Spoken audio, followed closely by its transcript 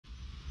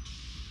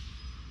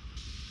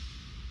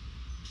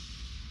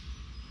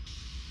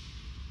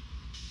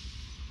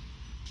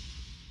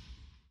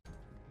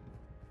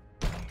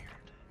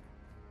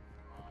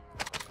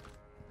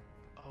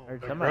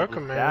Heard I somebody broke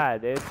him, just man.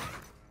 died, dude.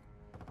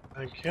 I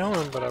didn't kill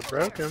him, but I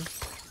broke him.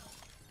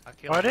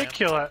 killed I him, did man.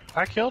 kill it.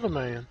 I killed a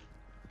man.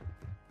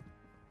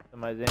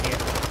 Somebody's in here.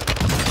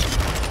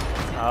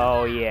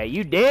 Oh yeah,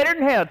 you dead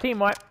in hell, team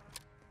wipe.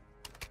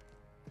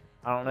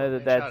 I don't know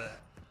that that's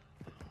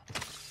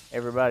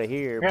everybody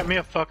here. Got me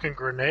a fucking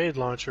grenade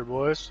launcher,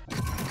 boys.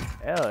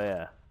 Hell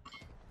yeah.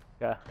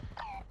 Okay.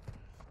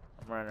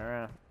 I'm running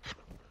around.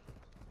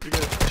 You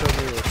guys tell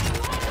me what to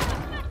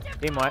do.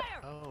 Team wipe.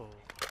 Oh.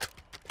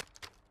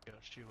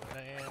 Just you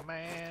a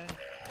man.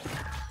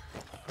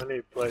 I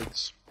need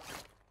plates.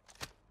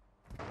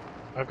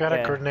 I've got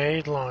a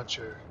grenade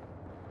launcher.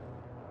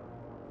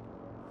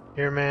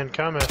 Here, man,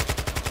 cometh.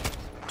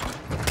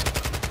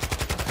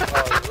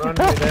 Oh, run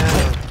me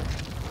down.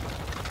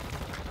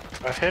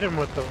 I hit him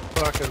with the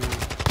fucking...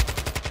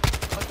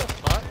 What the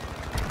fuck?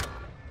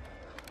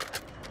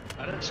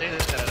 I didn't see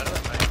this at another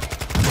thing.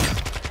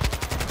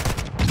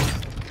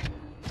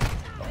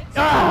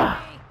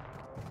 Ah!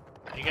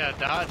 You gotta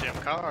dodge them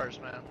cars,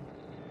 man.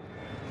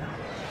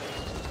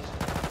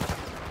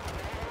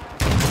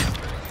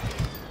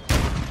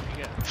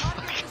 You gotta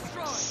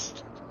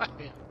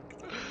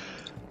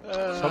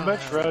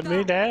Somebody run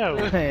me down.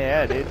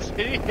 Yeah, dude.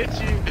 He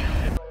hit you.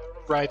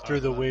 Right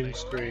through the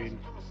windscreen.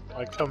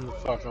 Like, come the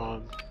fuck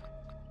on.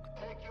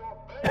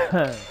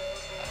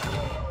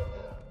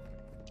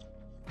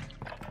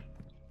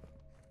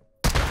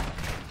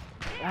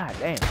 God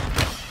damn.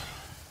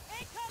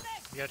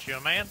 You got you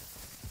a man?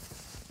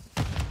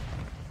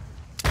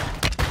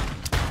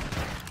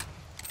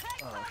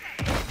 Oh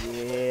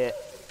shit.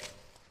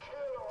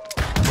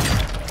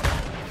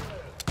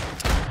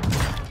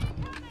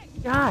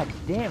 God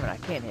damn it, I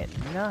can't hit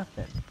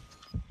nothing.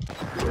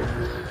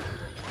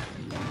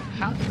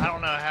 I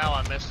don't know how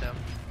I missed him.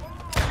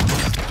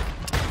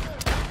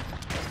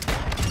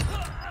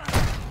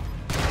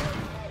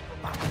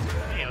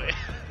 Anyway.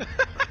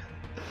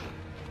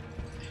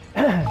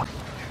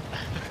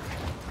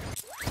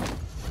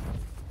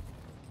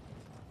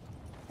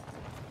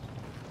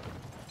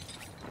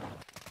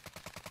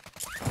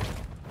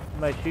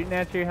 Somebody shooting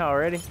at you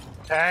already?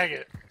 Tag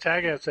it.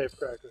 Tag it,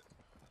 safecracker.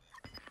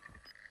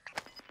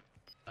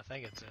 I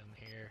think it's in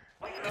here.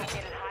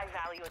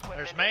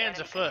 There's mans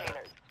afoot.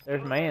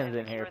 There's mans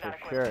in here for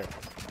sure.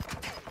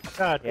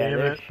 God Yeah, damn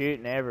they're it.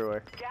 shooting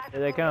everywhere.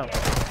 Here they come.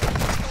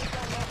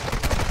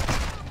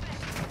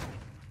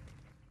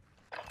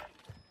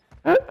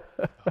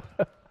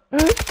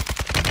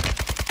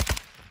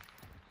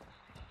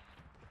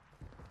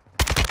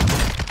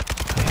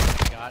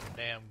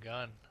 Goddamn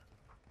gun.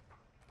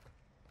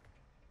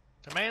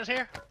 The man's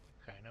here?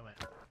 Okay, no man.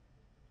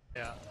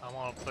 Yeah, I'm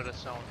gonna put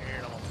us on here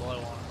and I'm gonna blow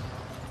on it.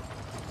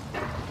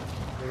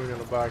 We're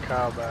gonna buy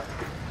Kyle back.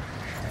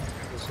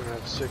 This one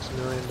has $6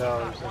 million in it.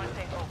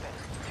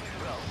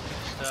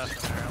 Stuff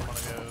in there. I'm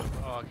gonna go.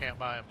 Oh, I can't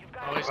buy him.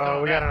 Oh, he's Oh,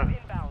 coming we got back. him.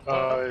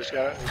 Oh, he's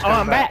got it. He's Oh, coming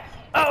I'm back.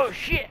 Oh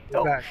shit. He's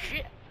Oh back.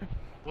 shit.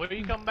 What are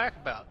you coming back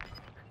about?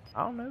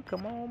 I don't know.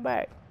 Come on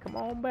back. Come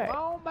on back.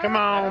 Come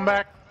on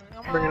back.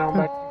 Bring it on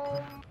back.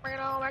 Bring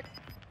it on back.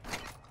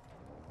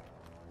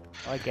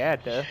 Like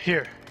that, though.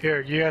 Here,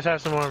 you guys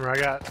have some armor. I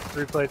got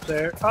 3 plates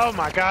there. Oh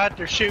my god,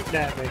 they're shooting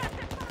at me.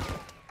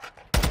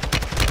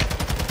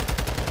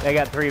 They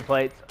got 3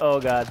 plates. Oh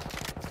god.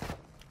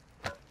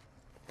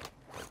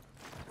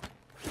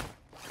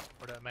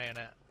 Where that man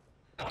at?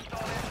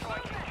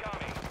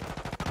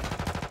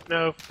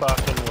 No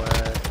fucking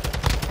way.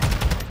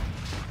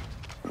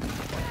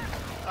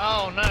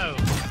 Oh no!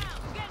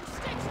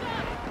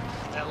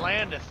 That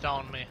landeth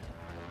on me.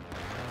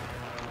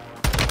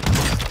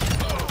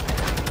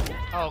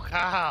 Oh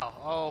Kyle!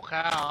 Oh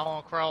Kyle! I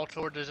want to crawl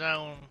toward the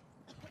zone.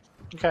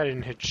 You guy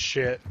didn't hit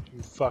shit,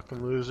 you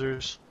fucking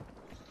losers.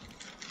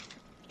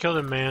 Killed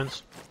him,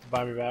 mans.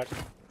 Buy me back.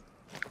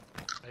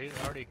 He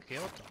already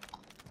killed him.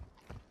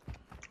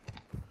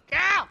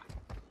 Cow!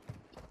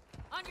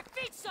 On your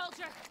feet,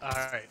 soldier!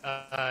 Alright,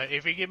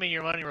 if you give me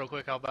your money real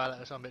quick, I'll buy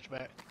that son of a bitch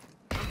back.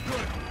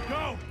 Good.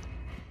 Go!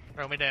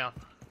 Throw me down.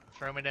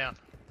 Throw me down.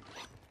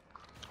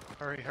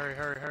 Hurry, hurry,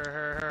 hurry, hurry,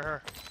 hurry, hurry,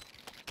 hurry.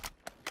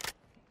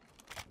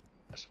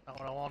 That's not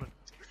what I wanted.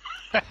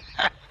 Get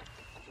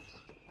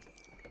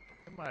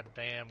my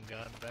damn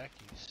gun back,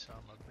 you son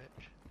of a bitch.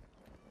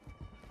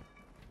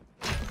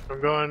 I'm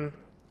going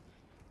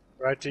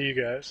right to you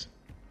guys.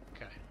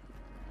 Okay.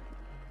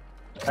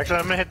 Actually,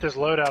 I'm gonna hit this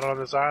loadout on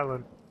this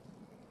island.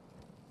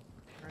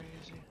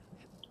 Crazy.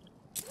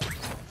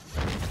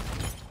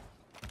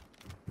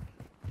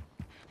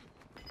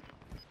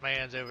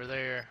 Man's over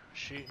there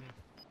shooting.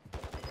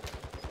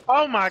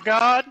 Oh my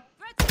god!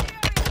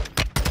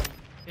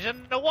 He's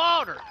in the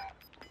water!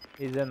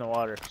 He's in the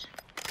water.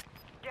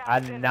 I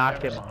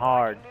knocked him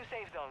hard.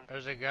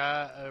 There's a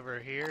guy over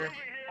here.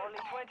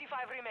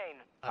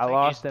 I think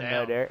lost he's him though,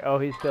 down. Derek. Oh,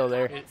 he's still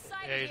there. Yeah,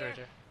 he's right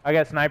there. I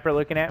got sniper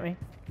looking at me.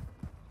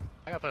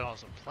 I gotta put on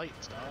some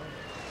plates, dog.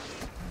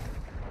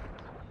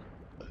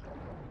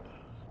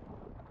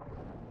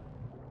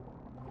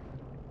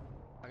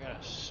 I got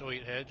a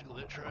sweet hedge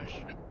glitch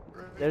rush.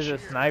 There's a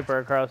sniper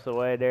across the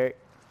way, Derek.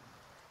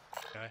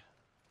 Okay.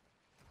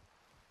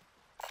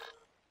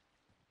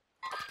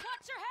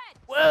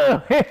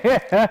 Whoa!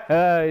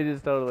 He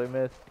just totally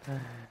missed.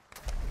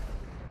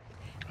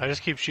 I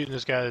just keep shooting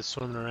this guy that's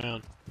swimming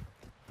around.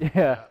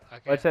 Yeah. I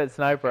can't- Watch that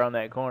sniper on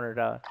that corner,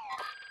 Tyler.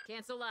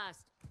 Cancel last.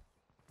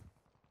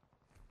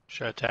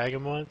 Should I tag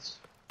him once?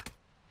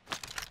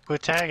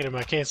 Quit tagging him.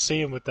 I can't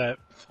see him with that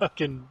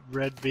fucking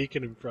red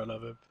beacon in front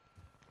of him.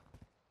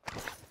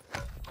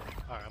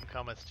 Alright, I'm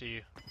coming to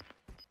you.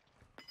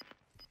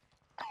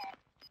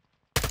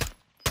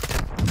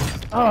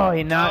 Oh,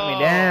 he knocked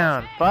me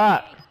down.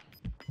 Fuck.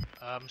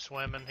 I'm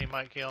swimming, he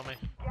might kill me.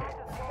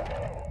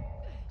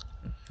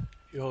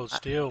 You hold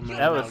still, man.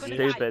 That was I'll get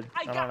you. stupid.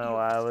 I don't know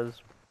why I was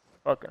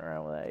fucking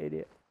around with that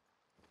idiot.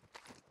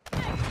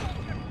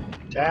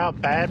 Ciao,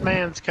 bad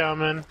man's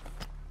coming. Move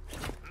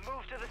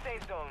to the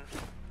safe zone.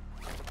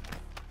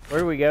 Where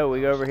do we go?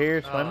 We go over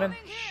here swimming?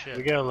 Oh, shit.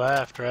 We go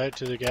left, right,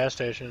 to the gas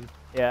station.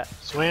 Yeah.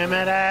 Swim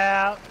it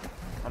out.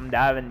 I'm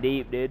diving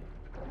deep, dude.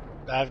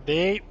 Dive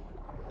deep.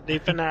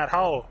 Deep in that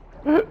hole.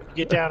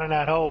 Get down in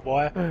that hole,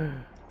 boy.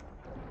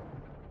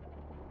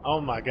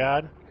 Oh my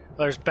god.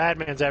 There's bad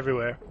mans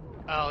everywhere.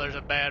 Oh, there's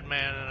a bad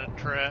man in a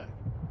truck.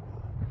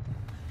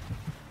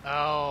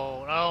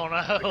 Oh,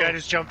 no. The guy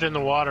just jumped in the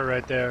water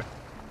right there.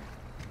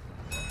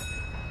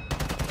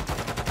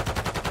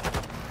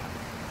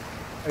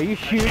 Are you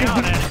shooting?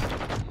 Down at it.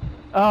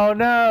 Oh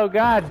no,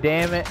 god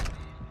damn it.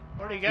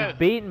 Where'd he go? He's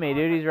beating me,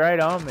 dude. He's right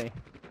on me.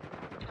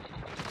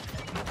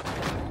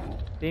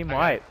 Team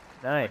wipe.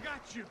 Nice. I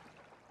got you.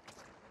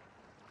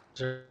 Is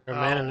there a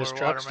man in this we're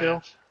truck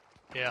still?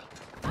 watermans. Yeah.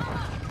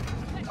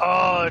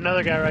 Oh,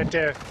 another guy right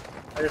there.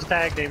 I just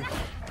tagged him.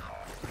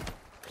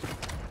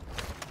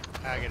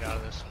 I get out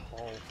of this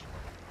hole.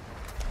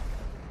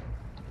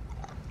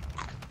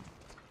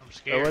 I'm Where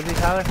scared. was he,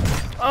 Tyler?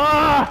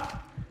 Oh!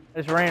 I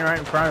just ran right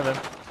in front of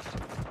him.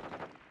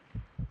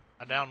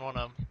 I downed one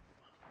of them.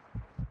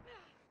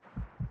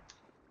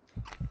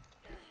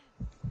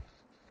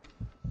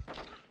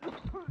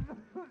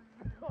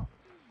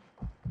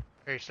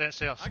 Here, stand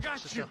still. I got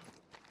Stand you. still.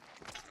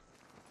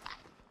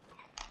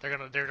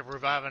 They're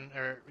reviving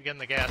or getting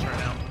the gas right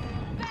now.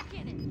 Back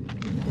in it.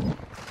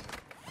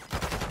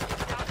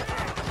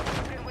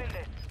 You can win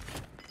this.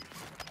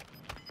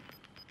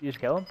 You just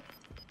kill him?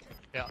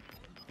 Yeah.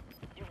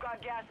 You've got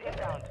gas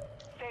inbound.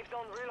 Safe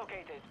zone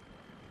relocated.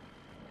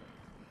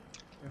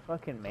 You're a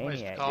fucking Somebody's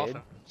maniac, coughing.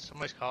 dude.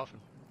 Somebody's coughing.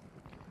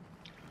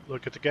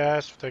 Look at the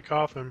gas. Take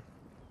off him.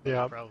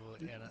 Yeah.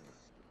 Probably in it.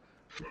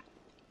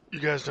 You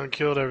guys done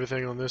killed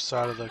everything on this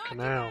side of the Mark an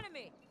canal.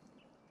 enemy.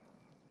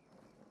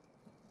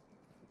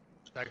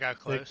 Is that guy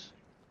close?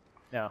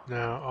 No.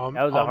 No, all,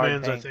 That was a all hard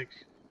mans I tank. think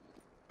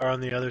are on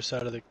the other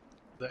side of the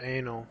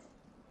anal.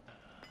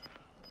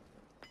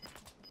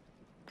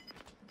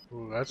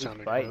 Ooh, that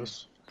sounded fighting?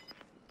 close.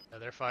 Yeah,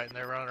 they're fighting.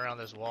 They're running around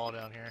this wall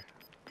down here.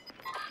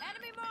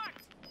 Enemy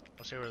marked.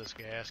 Let's see where this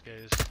gas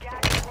goes.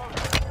 Gas is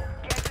closer.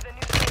 Get to the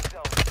new safe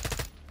zone.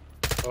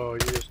 Oh, you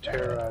just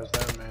terrorized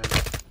that man.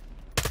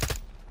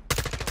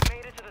 You've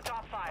made it to the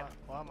top 5.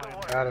 Why am Good I?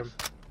 work. Got him.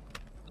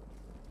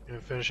 You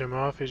gonna finish him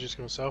off? He's just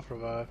gonna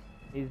self-revive.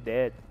 He's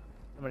dead.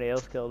 Somebody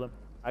else killed him.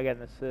 I got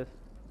an assist.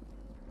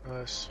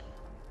 Nice.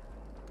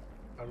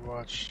 I'd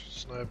watch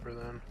Sniper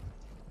then.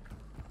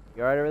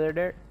 You alright over there,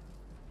 Derek?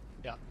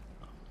 Yeah.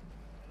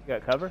 You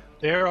got cover?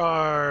 There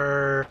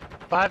are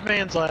 5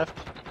 mans left.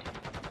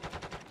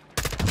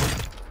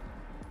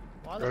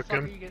 Why the Broke fuck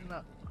him. are you getting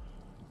up?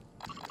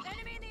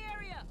 Enemy in the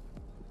area.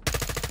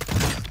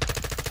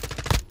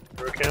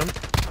 Broke him.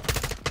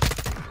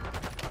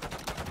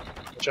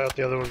 Watch out,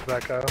 the other one's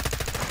back out.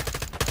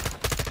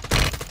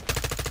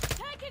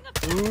 Taking a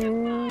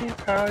Ooh,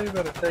 Kyle, you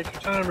better take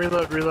your time.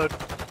 Reload, reload.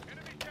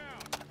 Enemy down.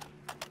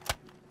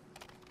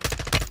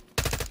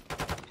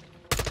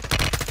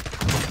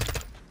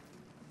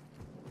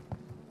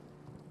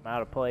 I'm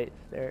out of plates,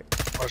 Derek.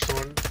 Watch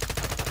someone.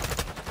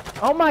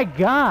 Oh my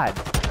god!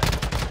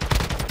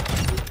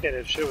 You can't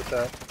hit shit with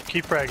that.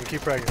 Keep fragging,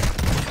 keep fragging.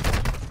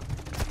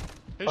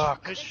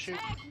 Fuck. Who's shooting?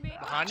 Tag me.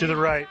 Behind To you? the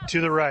right,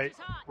 to the right.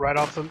 Right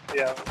off the.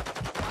 Yeah. It's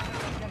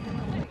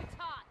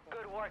hot.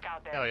 Good work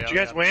out there. Hell yeah. Did you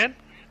guys yeah. win? yeah.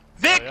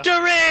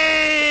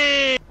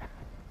 Victory!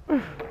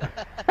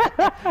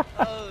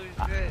 Oh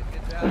shit,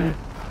 good job.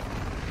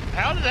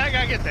 How did that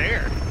guy get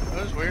there?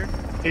 That was weird.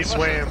 He must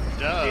swam. have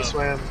dove- He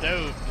swam.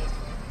 Dove.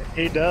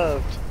 He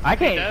doved. I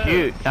can't does.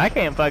 shoot. I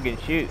can't fucking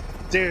shoot.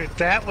 Dude,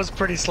 that was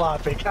pretty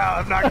sloppy. Kyle,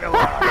 I'm not gonna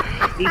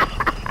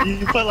lie.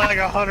 you put like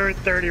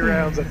 130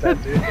 rounds at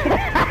that dude.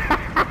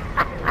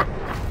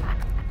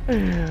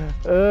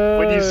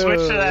 When you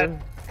switch to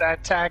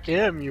that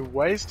TAC-M, you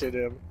wasted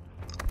him.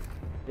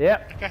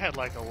 Yep. That guy had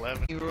like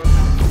 11. You were